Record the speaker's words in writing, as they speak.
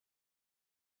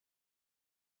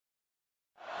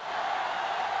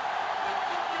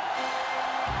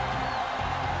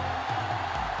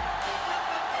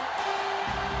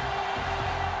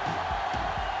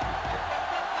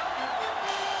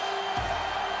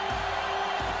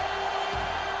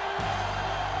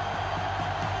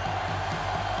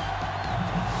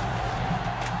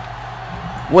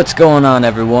What's going on,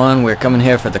 everyone? We're coming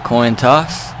here for the coin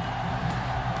toss.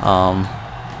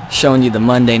 Showing you the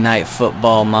Monday Night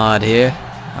Football mod here.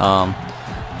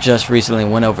 Just recently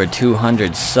went over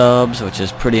 200 subs, which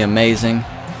is pretty amazing.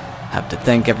 Have to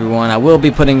thank everyone. I will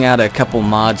be putting out a couple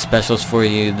mod specials for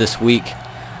you this week.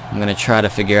 I'm gonna try to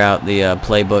figure out the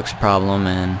playbooks problem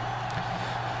and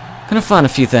gonna find a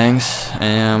few things,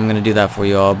 and I'm gonna do that for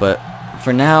you all. But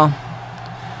for now,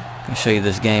 I'm gonna show you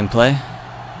this gameplay.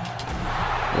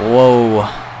 Whoa,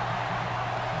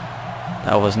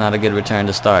 that was not a good return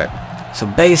to start. So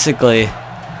basically,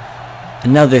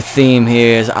 another theme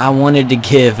here is I wanted to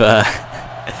give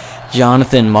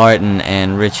Jonathan Martin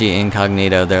and Richie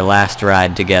Incognito their last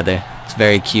ride together. It's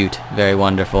very cute, very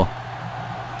wonderful.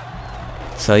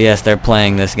 So yes, they're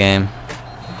playing this game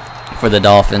for the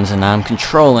Dolphins, and I'm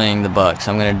controlling the Bucks.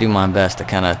 I'm going to do my best to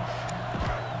kind of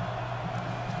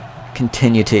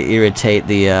continue to irritate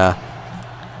the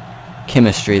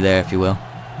chemistry there, if you will.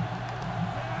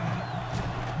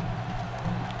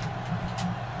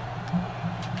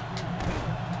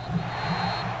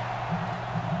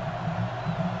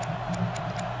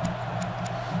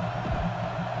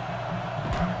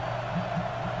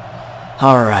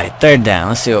 Alright, third down.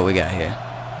 Let's see what we got here.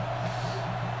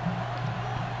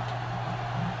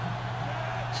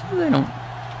 So they don't...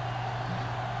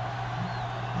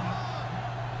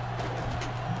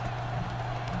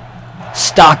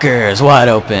 Stalkers wide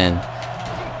open.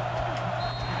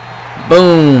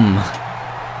 Boom.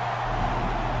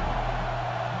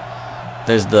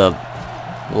 There's the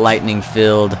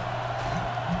lightning-filled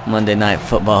Monday Night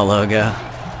Football logo.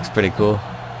 Looks pretty cool.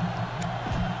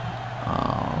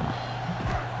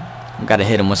 We gotta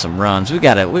hit him with some runs. We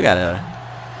gotta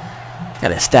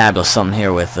establish something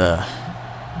here with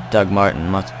Doug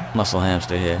Martin, Muscle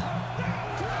Hamster here.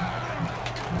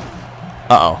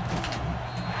 Uh-oh.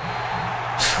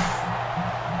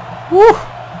 Woo!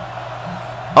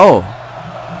 Oh!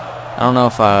 I don't know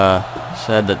if I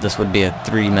said that this would be a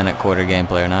 3-minute quarter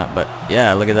gameplay or not, but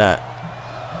yeah, look at that.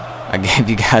 I gave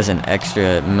you guys an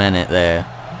extra minute there.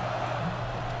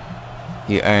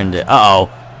 You earned it. Uh-oh.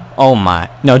 Oh my.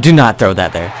 No, do not throw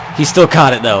that there. He still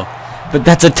caught it though. But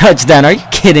that's a touchdown. Are you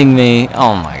kidding me?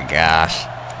 Oh my gosh.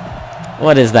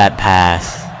 What is that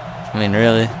pass? I mean,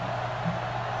 really?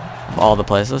 Of all the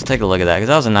places. Let's take a look at that, because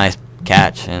that was a nice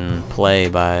catch and play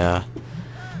by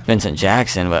Vincent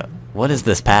Jackson, but what is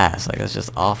this pass? Like, it's just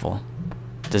awful.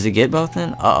 Does he get both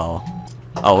in? Uh-oh.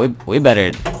 Oh, we better...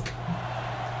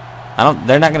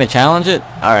 They're not going to challenge it?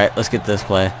 Alright, let's get this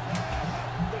play.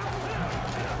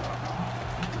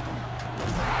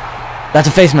 That's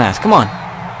a face mask. Come on.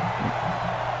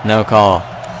 No call.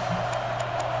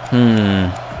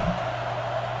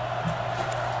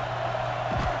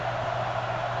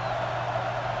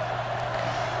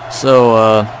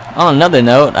 So, on another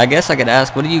note, I guess I could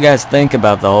ask, what do you guys think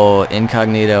about the whole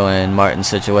Incognito and Martin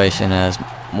situation as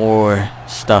more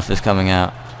stuff is coming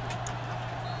out?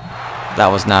 That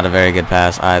was not a very good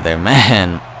pass either.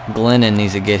 Man, Glennon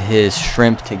needs to get his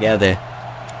shrimp together,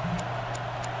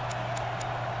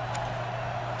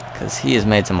 because he has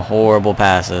made some horrible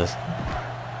passes.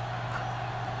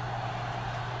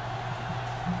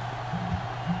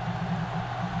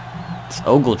 This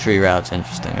Ogletree route's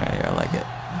interesting right here. I like it.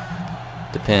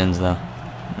 Depends though.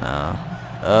 No.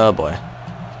 Oh boy.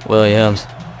 Williams.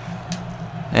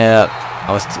 Yep. I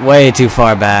was way too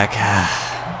far back.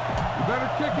 You better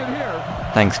kick it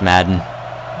here. Thanks, Madden,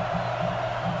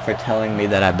 for telling me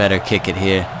that I better kick it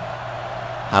here.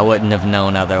 I wouldn't have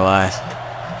known otherwise.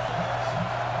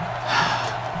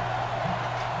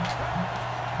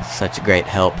 Such great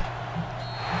help.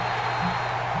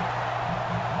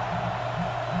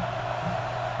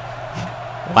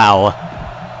 Wow.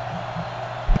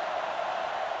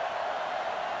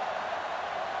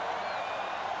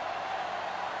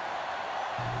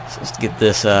 So let's get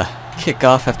this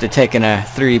kickoff after taking our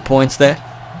 3 points there.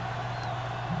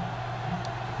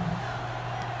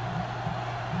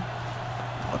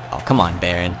 Oh, come on,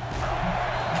 Baron.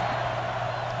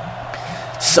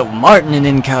 So Martin and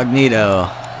Incognito.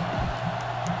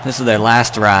 This is their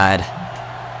last ride.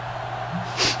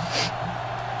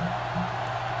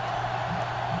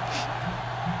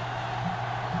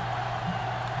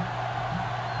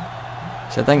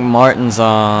 So I think Martin's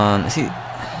on... Is he...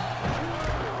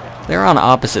 They're on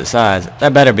opposite sides.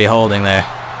 That better be holding there.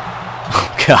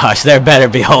 Oh gosh, there better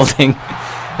be holding.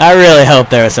 I really hope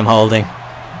there is some holding.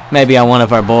 Maybe on one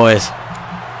of our boys.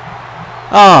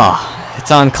 Oh, it's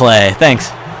on Clay. Thanks.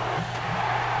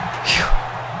 Whew.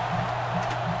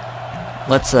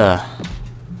 Let's go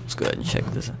ahead and check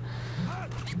this out.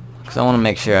 Because I want to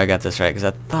make sure I got this right. Because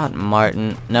I thought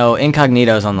Martin... No,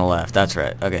 Incognito's on the left. That's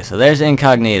right. Okay, so there's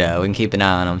Incognito. We can keep an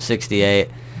eye on him. 68.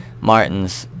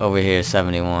 Martin's over here,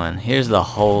 71. Here's the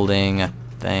holding, I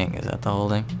think. Is that the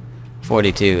holding?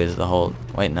 42 is the hold.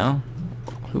 Wait, no?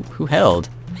 Who held?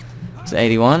 Is it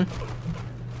 81?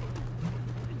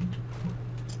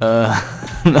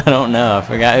 I don't know. I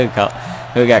forgot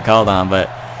who got called on, but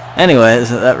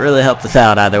anyways, that really helped us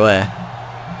out either way.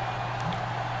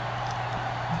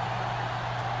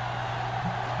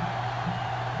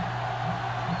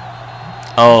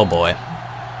 Oh boy.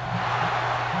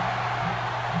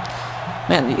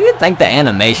 Man, you'd think the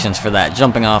animations for that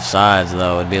jumping off sides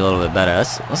though would be a little bit better.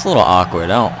 That's a little awkward.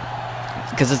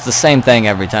 Because it's the same thing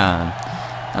every time.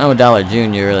 I know Dollar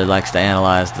Jr. really likes to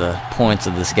analyze the points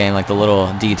of this game, like the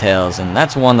little details, and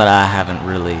that's one that I haven't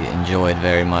really enjoyed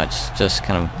very much. Just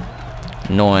kind of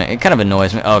annoying. It kind of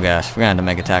annoys me. Oh gosh, forgot to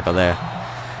make a tackle there.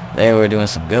 They were doing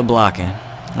some good blocking.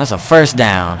 That's a first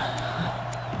down.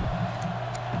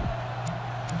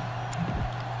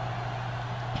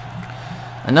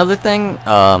 Another thing,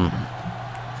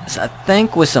 is I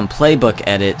think with some playbook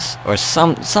edits or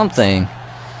something,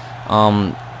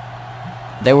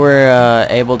 they were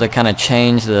able to kind of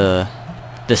change the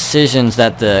decisions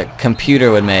that the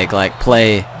computer would make, like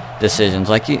play decisions.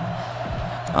 Like it's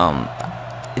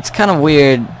kind of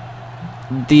weird.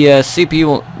 The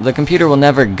the computer will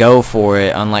never go for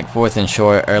it on like 4th and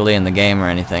short early in the game or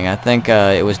anything. I think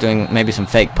it was doing maybe some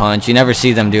fake punch. You never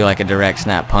see them do like a direct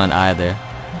snap punt either.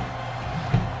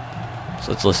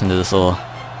 So let's listen to this little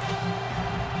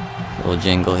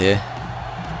jingle here.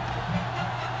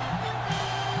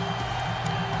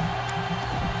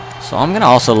 So I'm gonna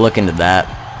also look into that.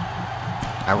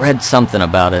 I read something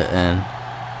about it, and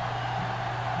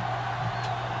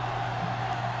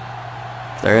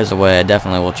if there is a way, I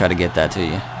definitely will try to get that to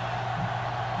you.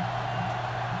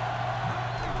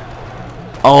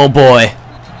 Oh boy,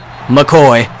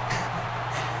 McCoy.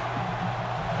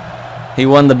 He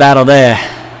won the battle there.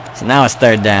 So now it's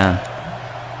 3rd down.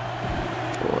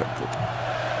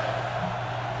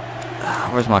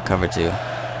 Where's my cover 2?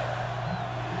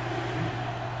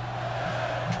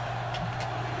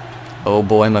 Oh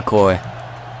boy, McCoy.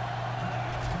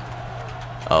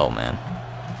 Oh man.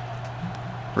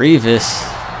 Revis.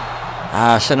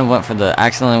 I shouldn't have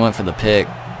accidentally went for the pick.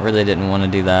 Really didn't want to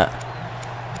do that.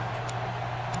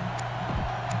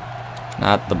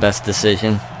 Not the best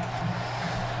decision.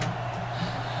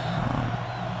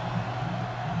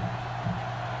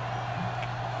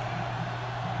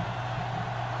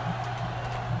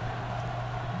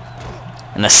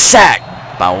 And a sack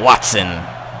by Watson.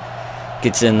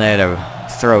 Gets in there to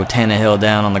throw Tannehill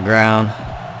down on the ground.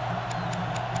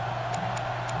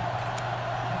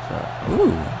 So,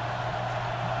 ooh.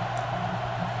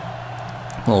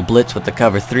 Little blitz with the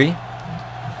cover 3.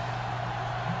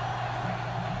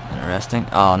 Interesting.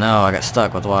 Oh no, I got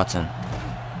stuck with Watson.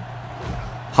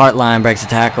 Hartline breaks a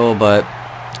tackle, but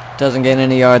doesn't get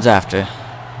any yards after.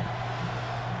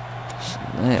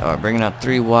 They are bringing out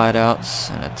 3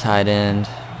 wideouts and a tight end.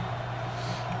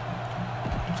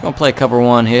 Just gonna play cover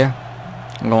 1 here.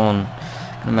 I'm gonna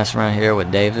mess around here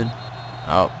with David.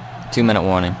 Oh, 2-minute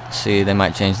warning. See, they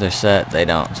might change their set. They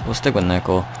don't. So we'll stick with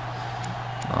nickel.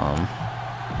 I'm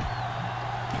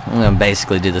gonna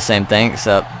basically do the same thing,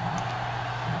 except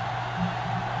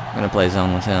I'm gonna play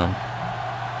zone with him.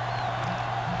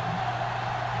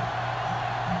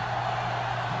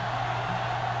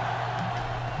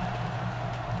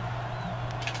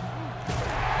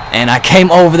 And I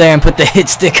came over there and put the hit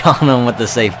stick on him with the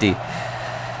safety.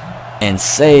 And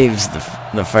saves the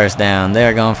first down.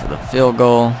 They're going for the field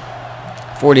goal.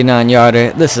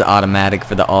 49-yarder. This is automatic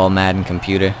for the all Madden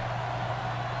computer.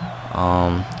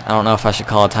 I don't know if I should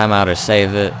call a timeout or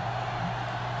save it.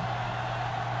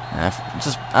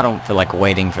 I don't feel like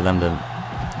waiting for them to...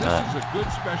 This is a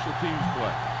good special teams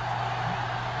play.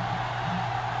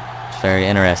 It's very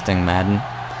interesting, Madden.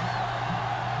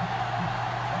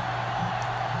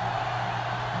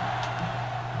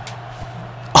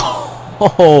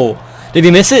 Oh, did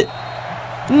he miss it?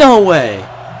 No way.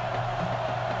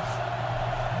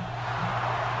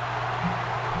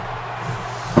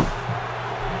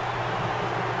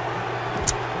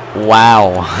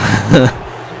 Wow.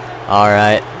 All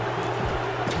right.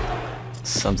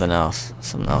 Something else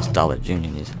Dollar Jr.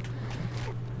 needs to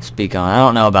speak on. I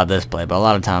don't know about this play, but a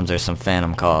lot of times there's some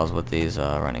phantom calls with these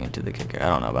running into the kicker. I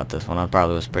don't know about this one. I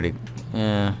probably was pretty...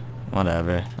 Yeah,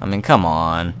 whatever. I mean, come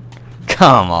on.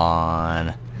 Come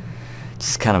on.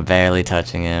 Just kind of barely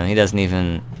touching him. He doesn't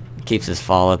even... Keeps his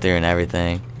follow through and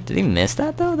everything. Did he miss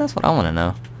that, though? That's what I want to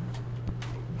know.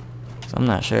 So I'm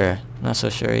not sure. I'm not so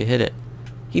sure he hit it.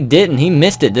 He didn't. He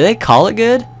missed it. Did they call it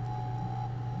good?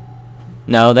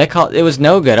 No, they called it was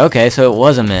no good. Okay, so it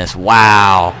was a miss.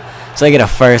 Wow. So they get a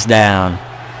first down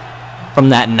from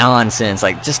that nonsense.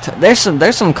 Like, just there's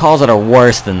some calls that are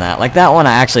worse than that. Like that one,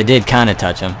 I actually did kind of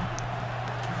touch him.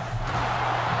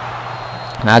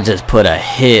 And I just put a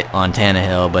hit on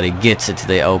Tannehill, but he gets it to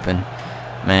the open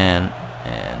man.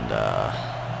 And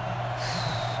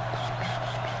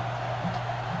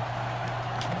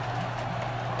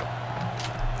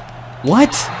what?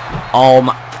 Oh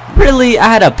my! Really? I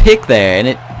had a pick there, and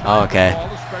it. Oh, okay.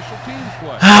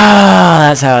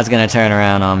 That's how it's gonna turn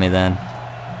around on me then.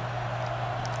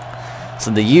 So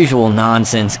the usual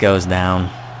nonsense goes down.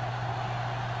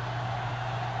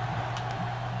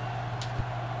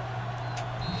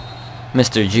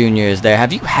 Mr. Junior is there.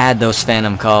 Have you had those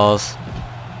phantom calls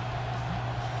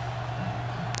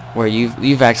where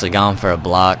you've actually gone for a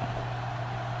block?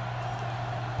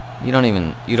 You don't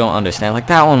understand. Like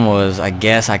that one was, I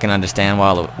guess I can understand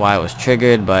why it was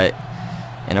triggered, but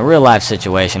in a real life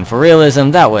situation, for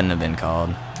realism, that wouldn't have been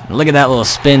called. Look at that little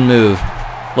spin move.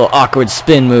 Little awkward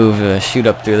spin move, shoot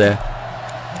up through there.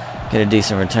 Get a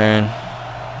decent return.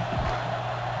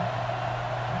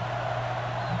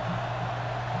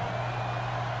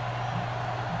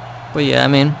 But yeah, I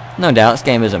mean, no doubt, this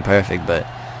game isn't perfect, but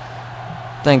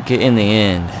I think in the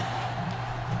end,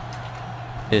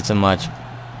 it's a much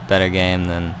better game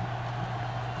than...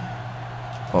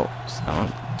 Oh,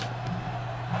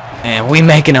 and we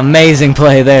make an amazing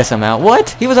play there somehow.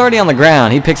 What? He was already on the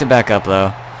ground. He picks it back up,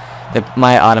 though. They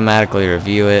might automatically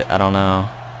review it. I don't know.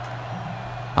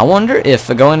 I wonder if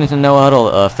going into no huddle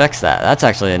affects that. That's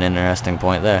actually an interesting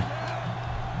point there.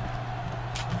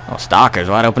 Oh, Stalker's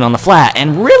wide open on the flat.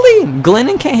 And really?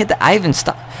 Glennon can't hit the Ivan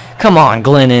Stock. Come on,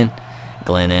 Glennon.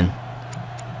 Glennon.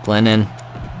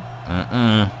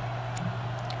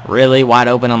 Really? Wide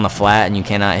open on the flat and you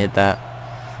cannot hit that?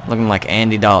 Looking like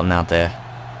Andy Dalton out there.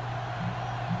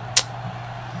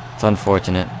 It's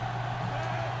unfortunate.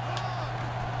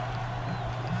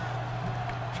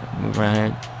 Move around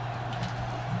here.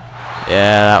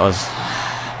 Yeah, that was...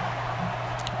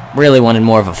 Really wanted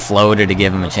more of a floater to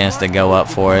give him a chance to go up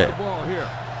for it.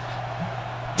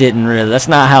 Didn't really. That's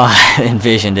not how I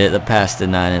envisioned it. The pass did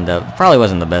not end up. Probably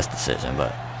wasn't the best decision,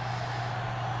 but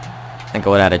I think I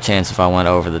would have had a chance if I went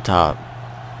over the top.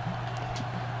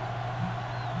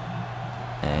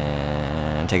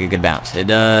 And take a good bounce. It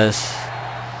does.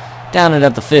 Down it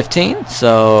at the 15.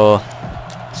 So,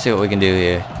 let's see what we can do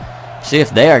here. See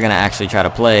if they are going to actually try to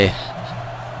play.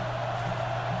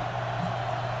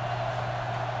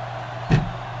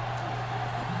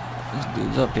 These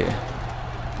dudes up here.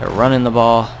 They're running the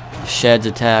ball. Sheds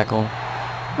a tackle.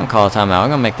 I'm going to call a timeout. I'm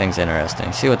going to make things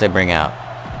interesting. See what they bring out.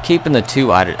 Keeping the two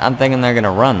wide. I'm thinking they're going to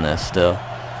run this still.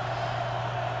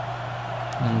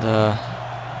 And,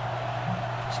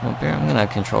 up here, I'm going to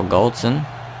control Goldson.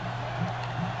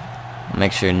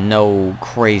 Make sure no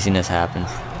craziness happens.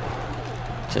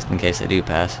 Just in case they do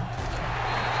pass.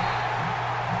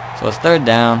 So it's third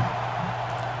down.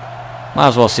 Might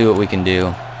as well see what we can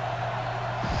do.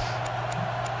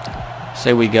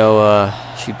 Say we go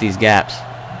shoot these gaps.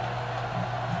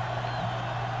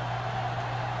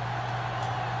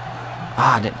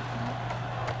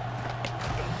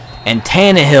 And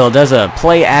Tannehill does a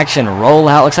play action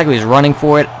rollout. Looks like he was running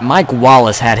for it. Mike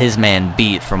Wallace had his man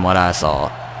beat from what I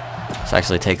saw. Let's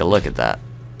actually take a look at that.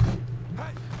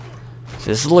 So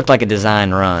this looked like a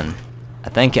design run.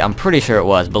 I'm pretty sure it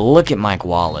was, but look at Mike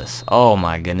Wallace. Oh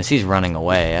my goodness, he's running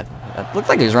away. It looked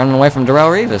like he was running away from Darrelle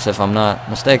Revis, if I'm not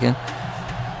mistaken.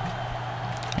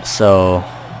 So,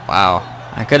 wow,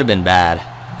 that could have been bad.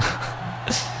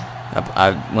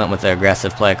 I went with the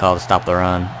aggressive play call to stop the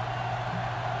run.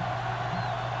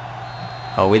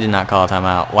 Oh, we did not call a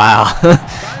timeout. Wow.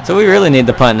 So we really need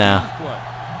the punt now.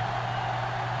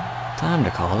 Time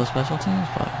to call the special teams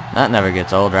play. That never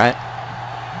gets old, right?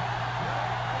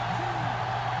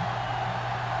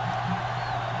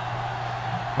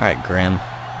 Alright, Grimm.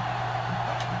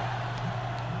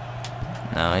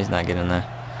 No, he's not getting there.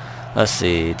 Let's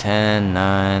see. 10,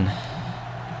 9.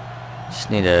 Just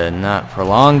need to not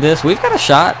prolong this. We've got a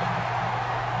shot.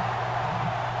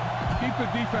 Keep the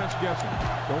defense guessing.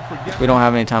 Don't forget. We don't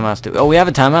have any timeouts to. Oh, we have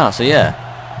a timeout, so yeah.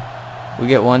 We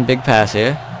get one big pass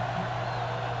here.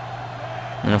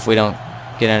 And if we don't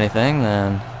get anything,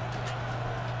 then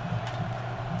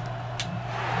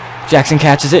Jackson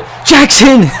catches it.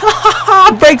 Jackson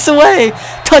breaks away.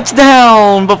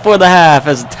 Touchdown before the half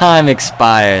as time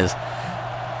expires.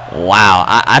 Wow,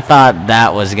 I thought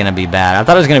that was going to be bad. I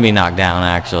thought it was going to be knocked down,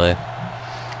 actually.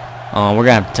 We're going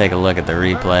to have to take a look at the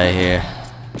replay here.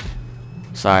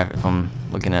 Sorry if I'm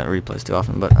looking at replays too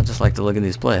often, but I just like to look at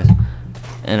these plays.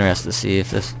 Interested to see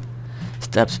if this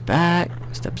steps back,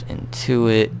 steps into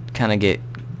it, kind of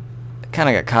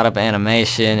got caught up in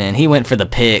animation, and he went for the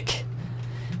pick,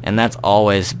 and that's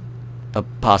always a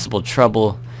possible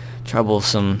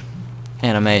troublesome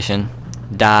animation.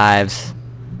 Dives,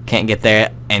 can't get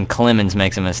there, and Clemens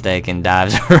makes a mistake and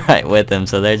dives right with him,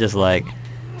 so they're just like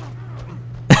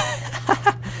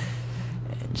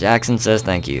Jackson says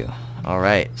thank you.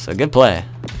 Alright, so good play.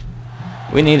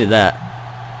 We needed that.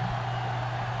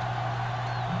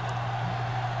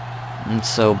 And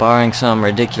so barring some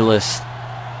ridiculous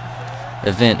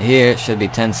event here, it should be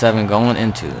 10-7 going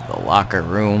into the locker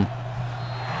room.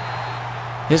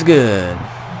 It's good.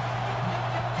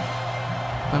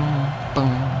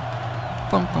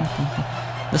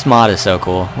 This mod is so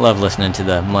cool. Love listening to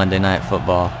the Monday Night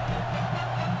Football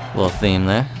little theme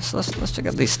there. So let's check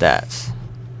out these stats.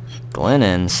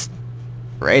 Glennon's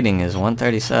rating is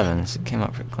 137. So it came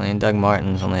up pretty clean. Doug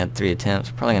Martin's only had 3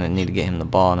 attempts. Probably gonna need to get him the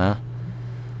ball now.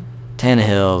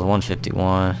 Tannehill's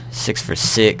 151, 6 for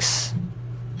 6,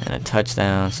 and a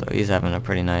touchdown. So he's having a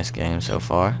pretty nice game so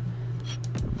far.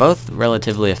 Both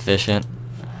relatively efficient,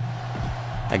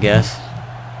 I guess.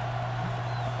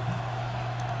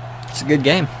 It's a good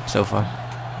game so far.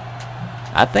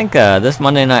 I think this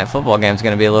Monday Night Football game is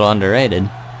going to be a little underrated.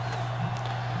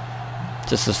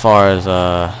 Just as far as,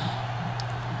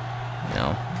 you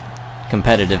know,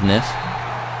 competitiveness.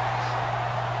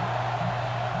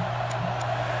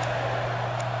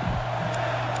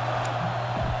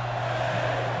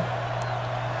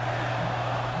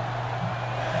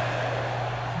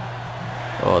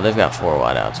 Oh, they've got 4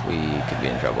 wideouts. We could be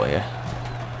in trouble here.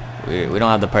 We don't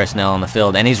have the personnel on the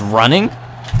field, and he's running.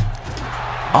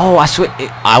 Oh,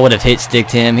 I would have hit stick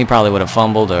to him. He probably would have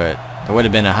fumbled, or there would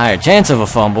have been a higher chance of a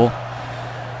fumble.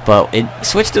 But it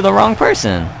switched to the wrong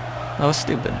person. That was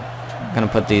stupid. I'm gonna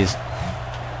put these.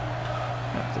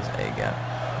 This A gap.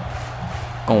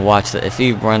 Gonna watch if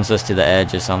he runs this to the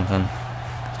edge or something.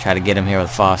 Try to get him here with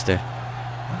Foster.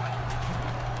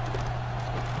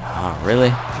 Oh,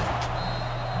 really?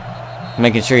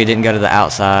 Making sure he didn't go to the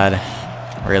outside.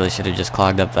 Really should have just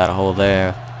clogged up that hole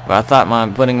there. But I thought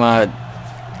putting my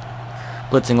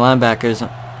blitzing linebackers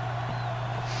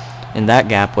in that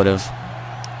gap would have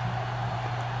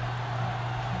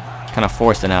kind of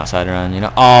forced an outside run, you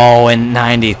know. Oh, and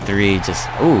 93 just,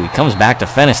 ooh, he comes back to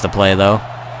finish the play though.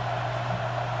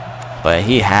 But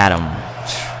he had him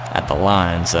at the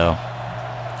line, so.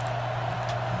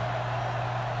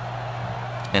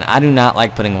 And I do not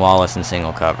like putting Wallace in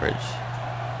single coverage.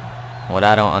 What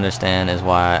I don't understand is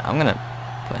why I'm gonna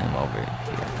put him over here.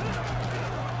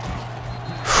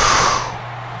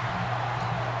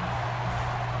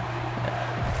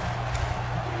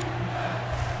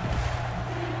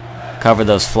 Cover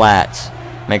those flats.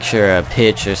 Make sure a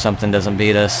pitch or something doesn't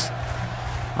beat us.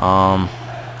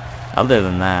 Other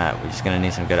than that, we're just gonna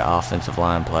need some good offensive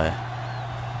line play.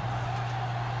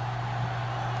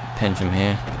 Pinch him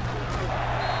here.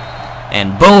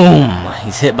 And boom!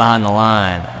 He's hit behind the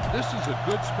line. This is a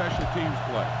good special teams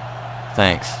play.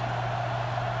 Thanks.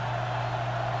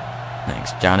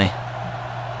 Thanks, Johnny.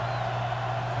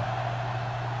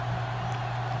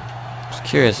 Just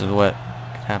curious of what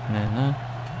could happen here. No?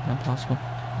 Not possible.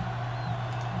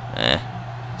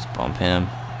 Let's bump him.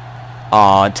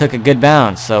 Oh, it took a good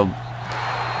bounce, so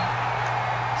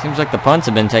seems like the punts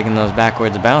have been taking those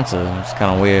backwards bounces. It's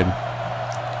kind of weird.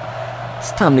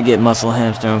 It's time to get muscle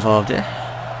hamster involved here.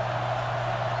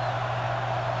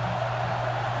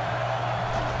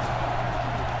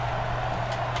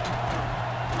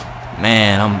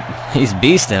 Man, he's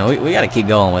beasting. We got to keep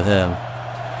going with him.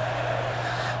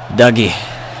 Dougie.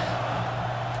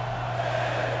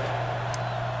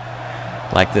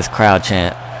 Like this crowd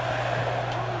chant.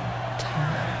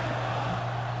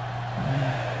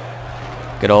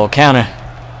 Good old counter.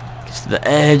 Gets to the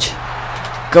edge.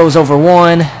 Goes over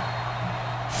one.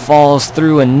 Falls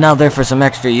through another for some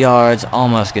extra yards.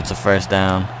 Almost gets a first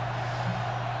down.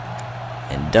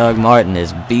 And Doug Martin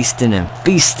is beasting and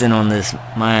feasting on this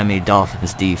Miami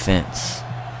Dolphins defense.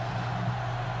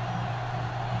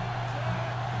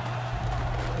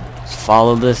 Let's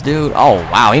follow this dude. Oh,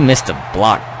 wow. He missed a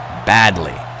block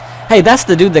badly. Hey, that's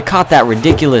the dude that caught that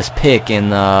ridiculous pick in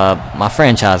my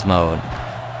franchise mode.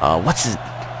 What's his...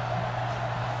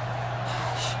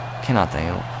 Cannot think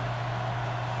of it.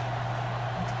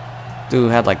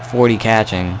 Dude had like 40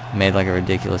 catching, made like a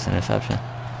ridiculous interception.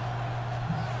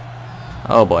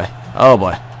 Oh boy. Oh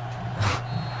boy.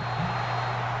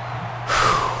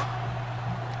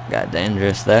 Got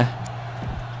dangerous there.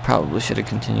 Probably should have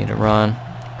continued to run.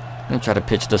 I'm going to try to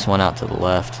pitch this one out to the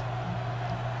left.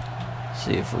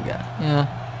 See if we got, yeah.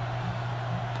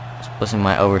 Splissing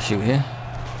might overshoot here.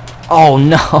 Oh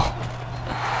no!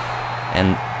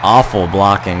 And awful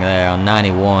blocking there on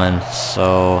 91.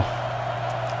 So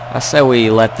I say we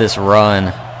let this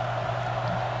run.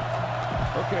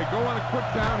 Okay, go on a quick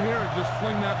down here and just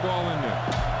fling that ball in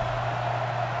there.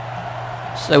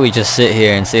 So we just sit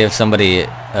here and see if somebody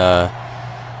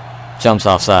jumps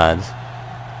off sides.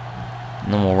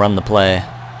 And then we'll run the play.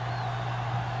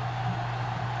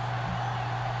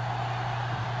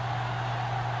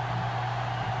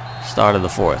 Start of the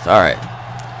fourth. Alright.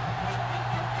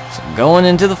 So going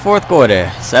into the fourth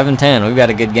quarter. 7-10. We've got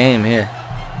a good game here.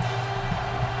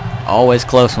 Always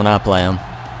close when I play them.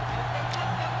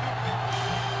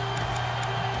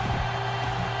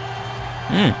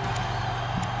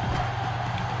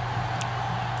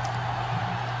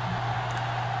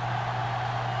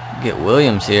 Get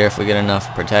Williams here if we get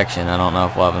enough protection. I don't know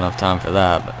if we'll have enough time for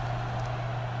that, but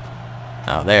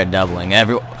oh, they're doubling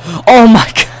everyone. Oh my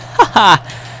god!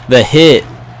 The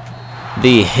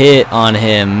hit on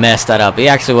him messed that up. He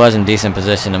actually was in decent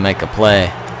position to make a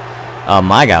play.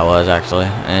 My guy was actually,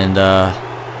 and the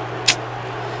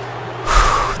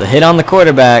hit on the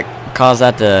quarterback caused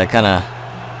that to kind of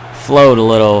float a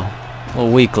little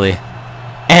weakly.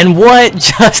 And what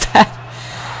just happened?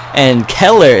 And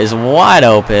Keller is wide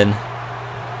open.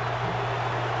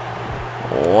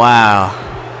 Wow.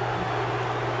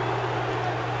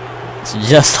 It's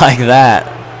just like that.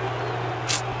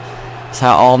 That's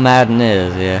how all Madden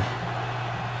is, yeah.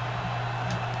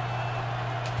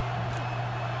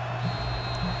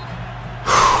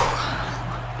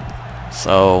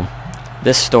 So,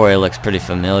 this story looks pretty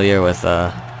familiar with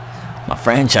my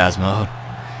franchise mode.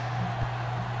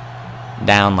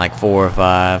 Down like 4 or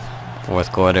 5.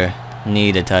 Fourth quarter,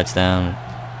 need a touchdown,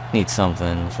 need something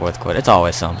in the fourth quarter. It's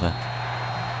always something.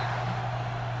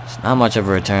 It's not much of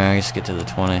a return. Just get to the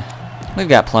 20. We've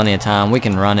got plenty of time. We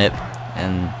can run it.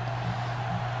 And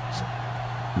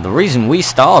the reason we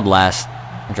stalled last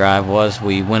drive was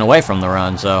we went away from the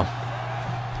run. So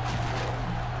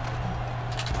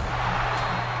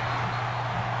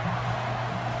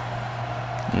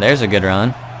and there's a good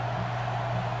run.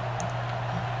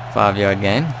 5-yard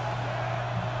gain.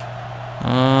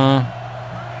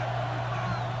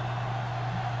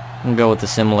 I'm gonna go with a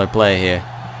similar play here.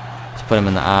 Just put him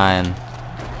in the eye and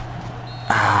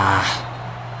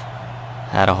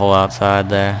had a hole outside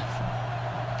there.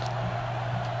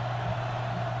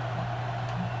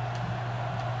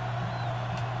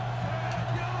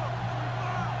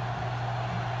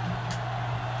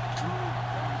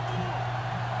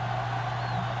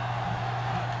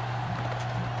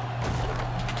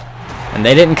 And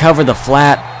they didn't cover the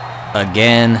flat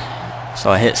again,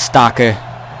 so I hit Stalker.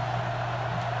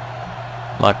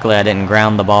 Luckily I didn't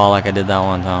ground the ball like I did that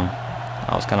one time.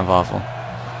 That was kind of awful.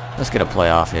 Let's get a play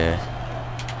off here.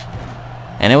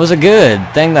 And it was a good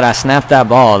thing that I snapped that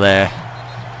ball there.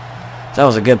 That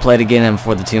was a good play to get him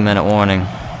for the 2-minute warning.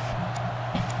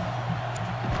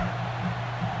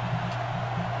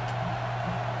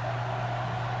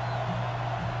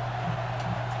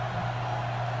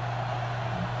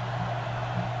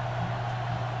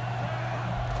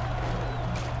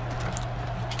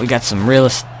 We got some real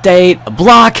estate. A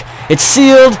block. It's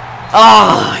sealed.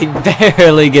 Oh, he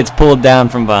barely gets pulled down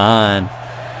from behind.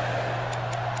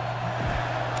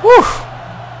 Whew.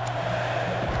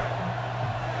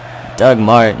 Doug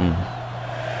Martin.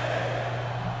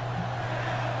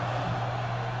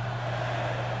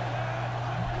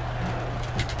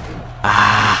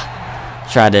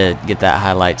 Tried to get that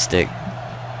highlight stick.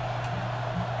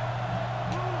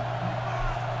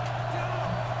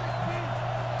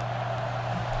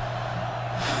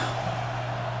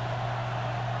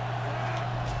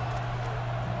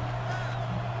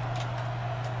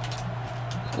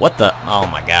 What the? Oh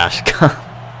my gosh.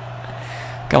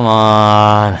 Come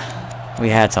on. We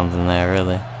had something there,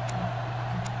 really.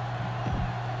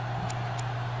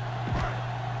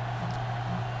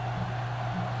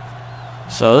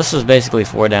 So this is basically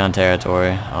 4-down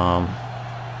territory.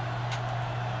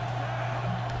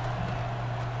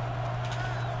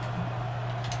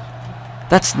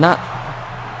 That's not...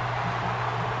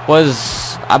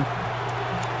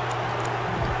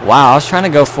 Wow, I was trying to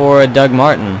go for Doug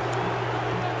Martin.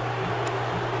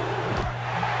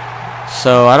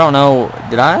 So, I don't know,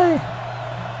 did I?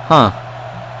 Huh.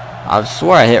 I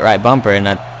swore I hit right bumper, and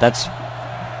that's...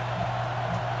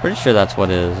 Pretty sure that's what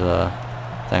his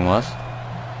thing was.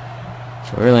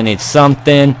 So, we really need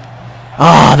something.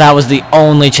 Oh, that was the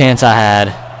only chance I had.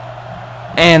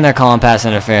 And they're calling pass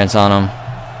interference on him.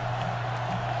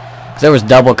 There was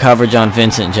double coverage on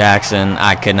Vincent Jackson.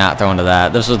 I could not throw into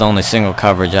that. This was the only single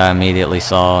coverage I immediately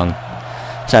saw, and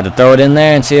just had to throw it in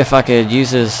there and see if I could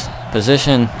use his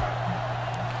position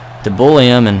to bully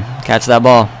him and catch that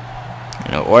ball.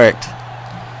 And it worked.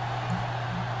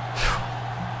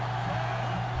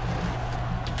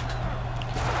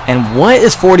 And what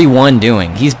is 41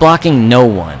 doing? He's blocking no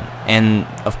one. And,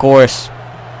 of course,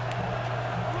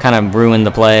 kind of ruined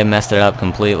the play, messed it up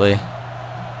completely.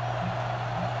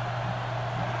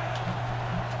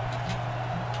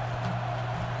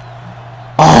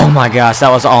 Oh my gosh, that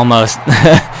was almost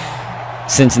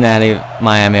Cincinnati,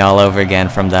 Miami all over again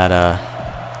from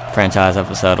that franchise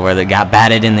episode where they got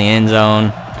batted in the end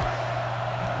zone.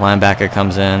 Linebacker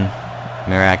comes in.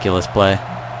 Miraculous play.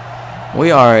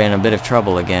 We are in a bit of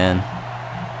trouble again.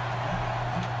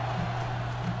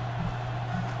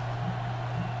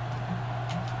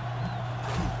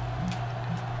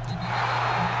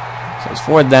 So it's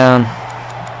 4th down.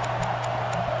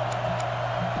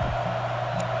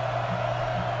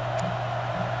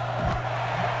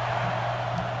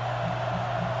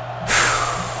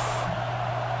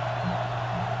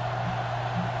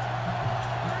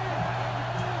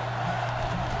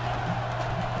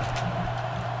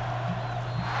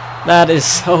 That is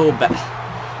so bad.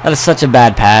 That is such a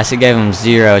bad pass. It gave him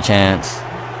 0 chance.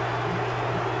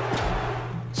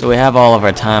 So we have all of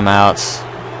our timeouts.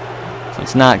 So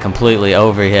it's not completely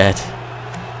over yet.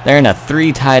 They're in a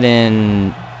 3 tight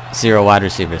end, 0 wide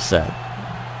receiver set.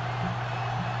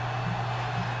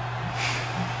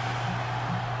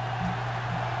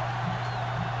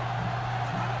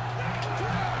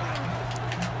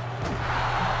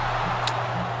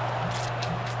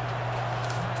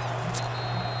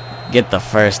 Get the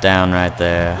first down right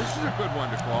there. This is a good one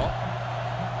to call.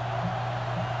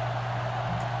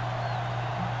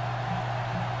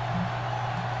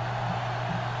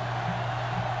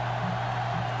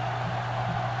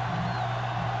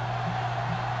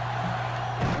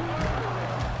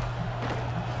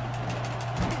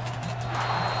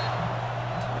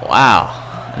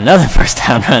 Wow. Another first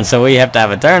down run, so we have to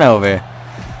have a turnover,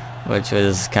 which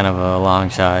was kind of a long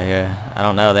shot here. I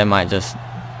don't know, they might just...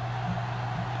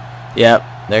 Yep,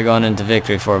 they're going into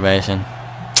victory formation.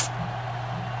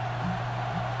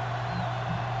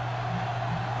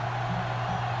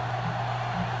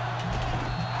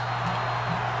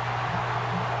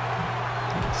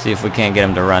 See if we can't get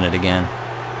them to run it again.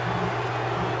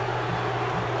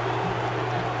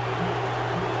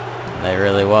 They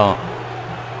really won't.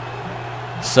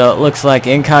 So it looks like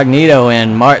Incognito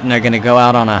and Martin are going to go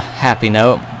out on a happy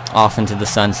note, off into the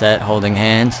sunset, holding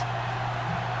hands.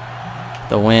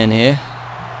 The win here.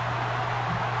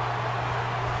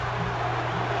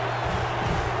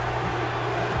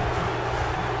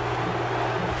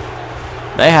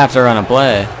 They have to run a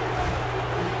play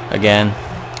again,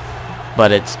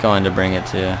 but it's going to bring it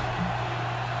to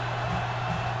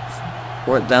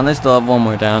 4th down. They still have 1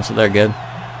 more down, so they're good.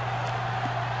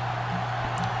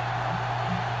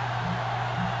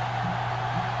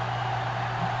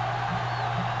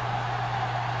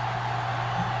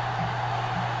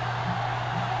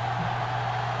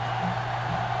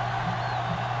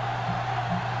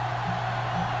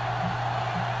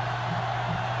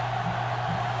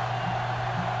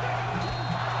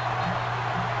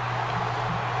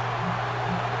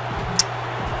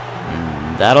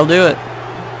 That'll do it.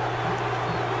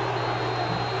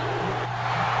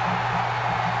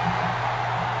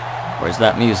 Where's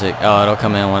that music? Oh, it'll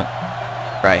come in one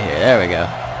right here. There we go.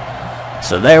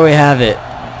 So there we have it.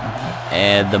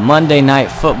 And the Monday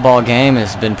Night Football game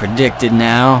has been predicted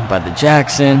now by the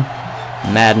Jackson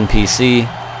Madden PC.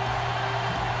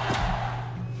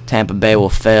 Tampa Bay will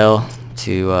fail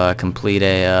to complete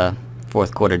a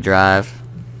 4th quarter drive,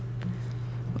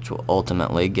 which will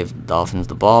ultimately give the Dolphins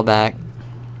the ball back,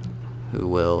 who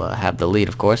will have the lead,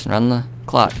 of course, and run the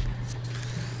clock.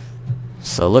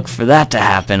 So look for that to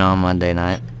happen on Monday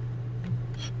night.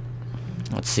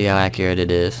 Let's see how accurate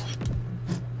it is.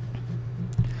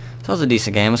 So it was a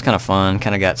decent game. It was kind of fun.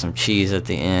 Kind of got some cheese at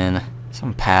the end.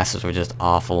 Some passes were just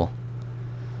awful.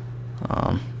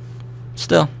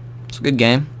 Still, it's a good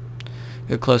game.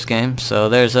 Good close game. So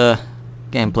there's a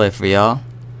gameplay for y'all.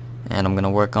 And I'm going to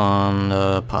work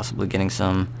on possibly getting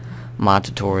some mod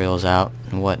tutorials out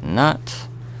and whatnot.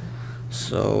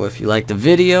 So if you like the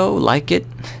video, like it,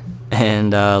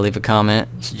 and leave a comment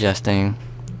suggesting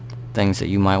things that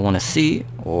you might want to see,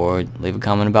 or leave a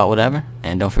comment about whatever,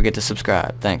 and don't forget to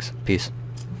subscribe. Thanks. Peace.